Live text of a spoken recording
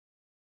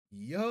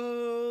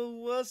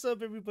Yo, what's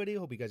up, everybody?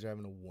 Hope you guys are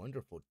having a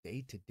wonderful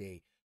day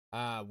today.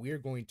 We're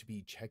going to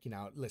be checking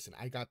out. Listen,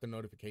 I got the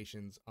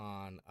notifications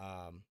on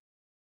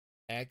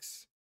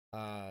X,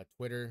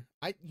 Twitter.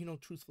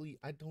 Truthfully,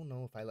 I don't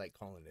know if I like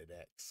calling it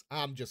X.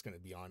 I'm just gonna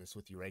be honest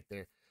with you right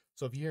there.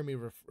 So if you hear me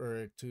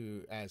refer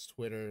to as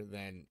Twitter,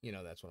 then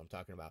that's what I'm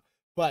talking about.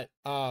 But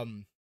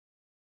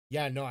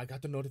yeah, no, I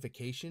got the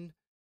notification,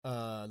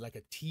 like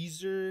a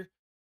teaser.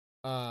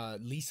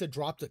 Lisa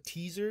dropped a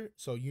teaser,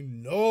 so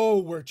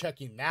we're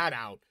checking that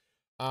out.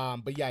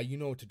 But yeah, you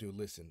know what to do.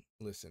 Listen.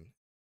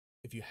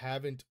 If you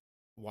haven't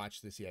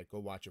watched this yet, go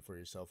watch it for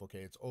yourself. Okay,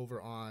 it's over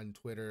on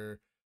Twitter.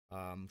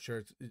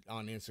 Sure, it's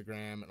on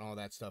Instagram and all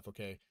that stuff.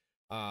 Okay.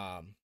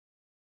 Um,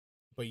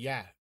 but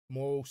yeah,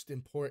 most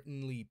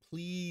importantly,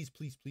 please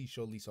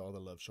show Lisa all the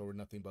love. Show her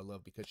nothing but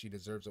love because she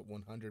deserves it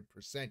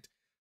 100%.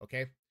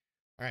 Okay.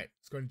 All right,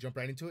 let's go ahead and jump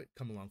right into it.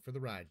 Come along for the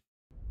ride.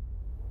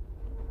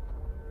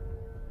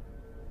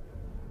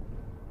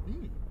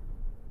 Hmm.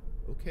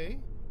 Okay.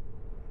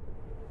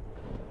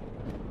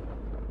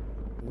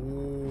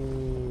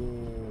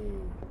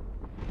 Ooh.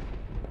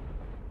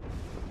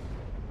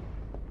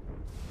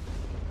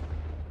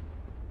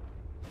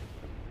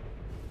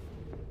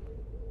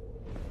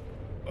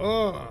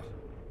 Ugh.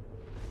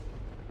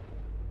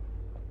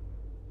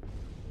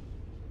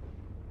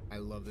 I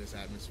love this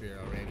atmosphere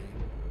already.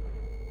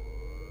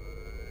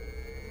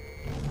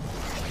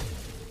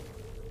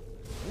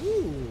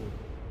 Ooh.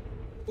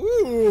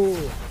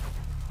 Ooh.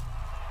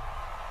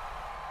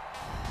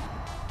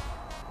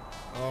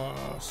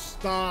 Oh,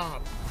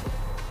 stop.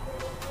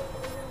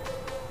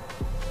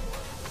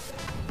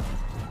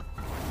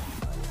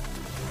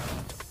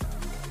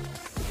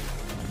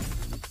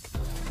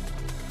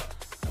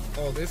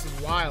 Oh, this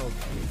is wild.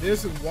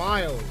 This is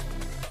wild.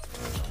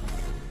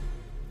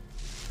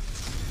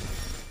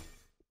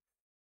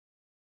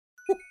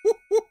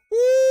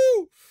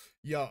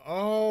 Yo,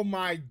 oh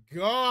my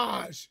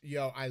gosh.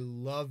 Yo, I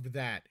loved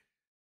that.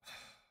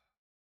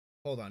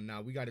 Hold on,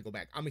 now we got to go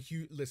back. I'm a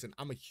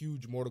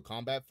huge Mortal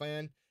Kombat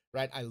fan,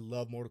 right? I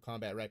love Mortal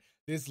Kombat, right?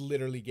 This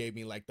literally gave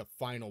me like the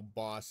final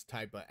boss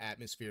type of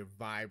atmosphere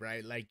vibe,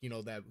 right? Like,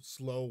 that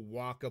slow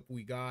walk up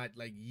we got.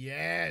 Like,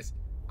 yes.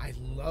 I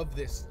love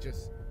this.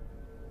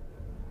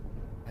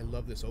 I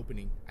love this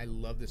opening. I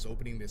love this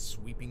opening, this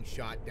sweeping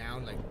shot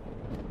down. Like,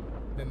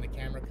 then the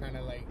camera kind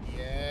of like,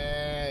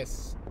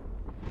 yes.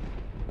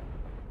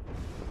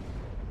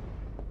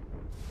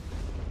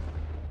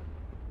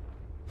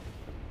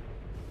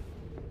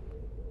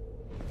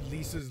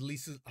 Lisa's.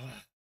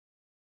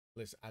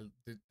 Listen,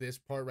 this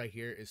part right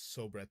here is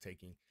so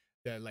breathtaking.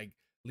 That like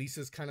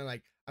Lisa's kind of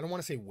like, I don't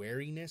want to say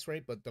wariness,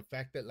 right? But the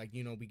fact that like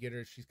we get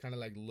her, she's kind of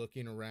like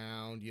looking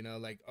around,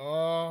 like,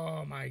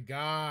 oh my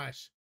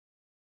gosh.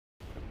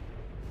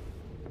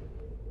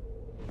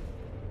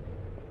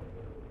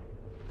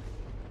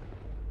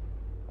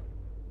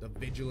 The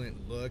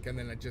vigilant look, and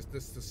then just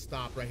this to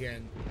stop right here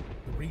and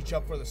reach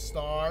up for the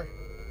star.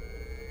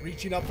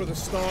 Reaching up for the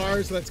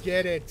stars. Let's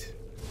get it.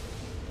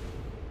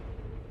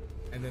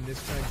 And then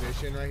this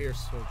transition right here,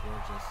 so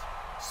gorgeous.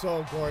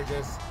 So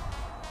gorgeous.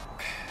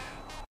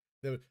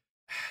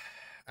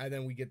 And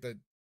then we get the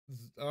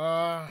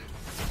ah.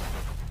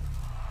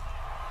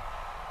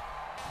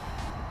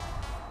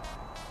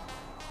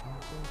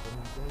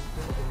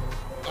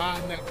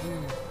 No.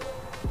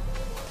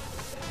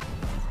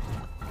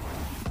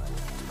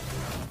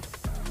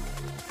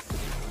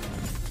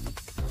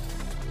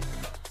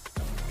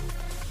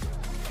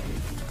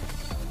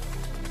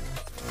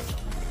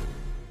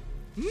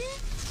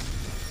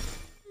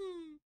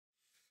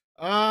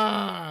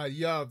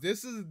 Yo,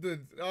 this is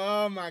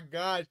oh my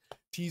gosh,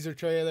 teaser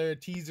trailer,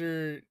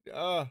 Taylor,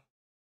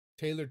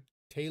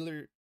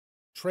 Taylor,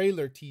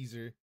 trailer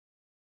teaser,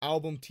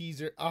 album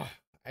teaser.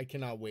 I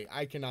cannot wait.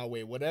 I cannot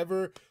wait.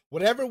 Whatever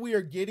we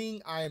are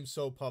getting, I am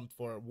so pumped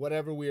for it.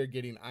 Whatever we are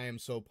getting, I am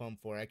so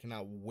pumped for it. I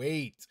cannot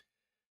wait.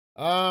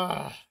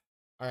 All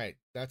right,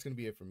 that's gonna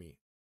be it for me.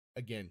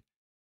 Again,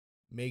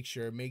 make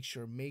sure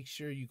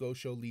you go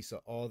show Lisa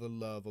all the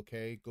love.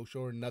 Okay, go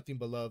show her nothing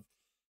but love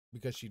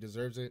because she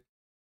deserves it.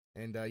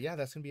 And yeah,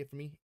 that's gonna be it for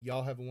me.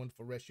 Y'all have a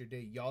wonderful rest of your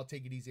day. Y'all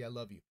take it easy. I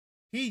love you.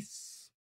 Peace.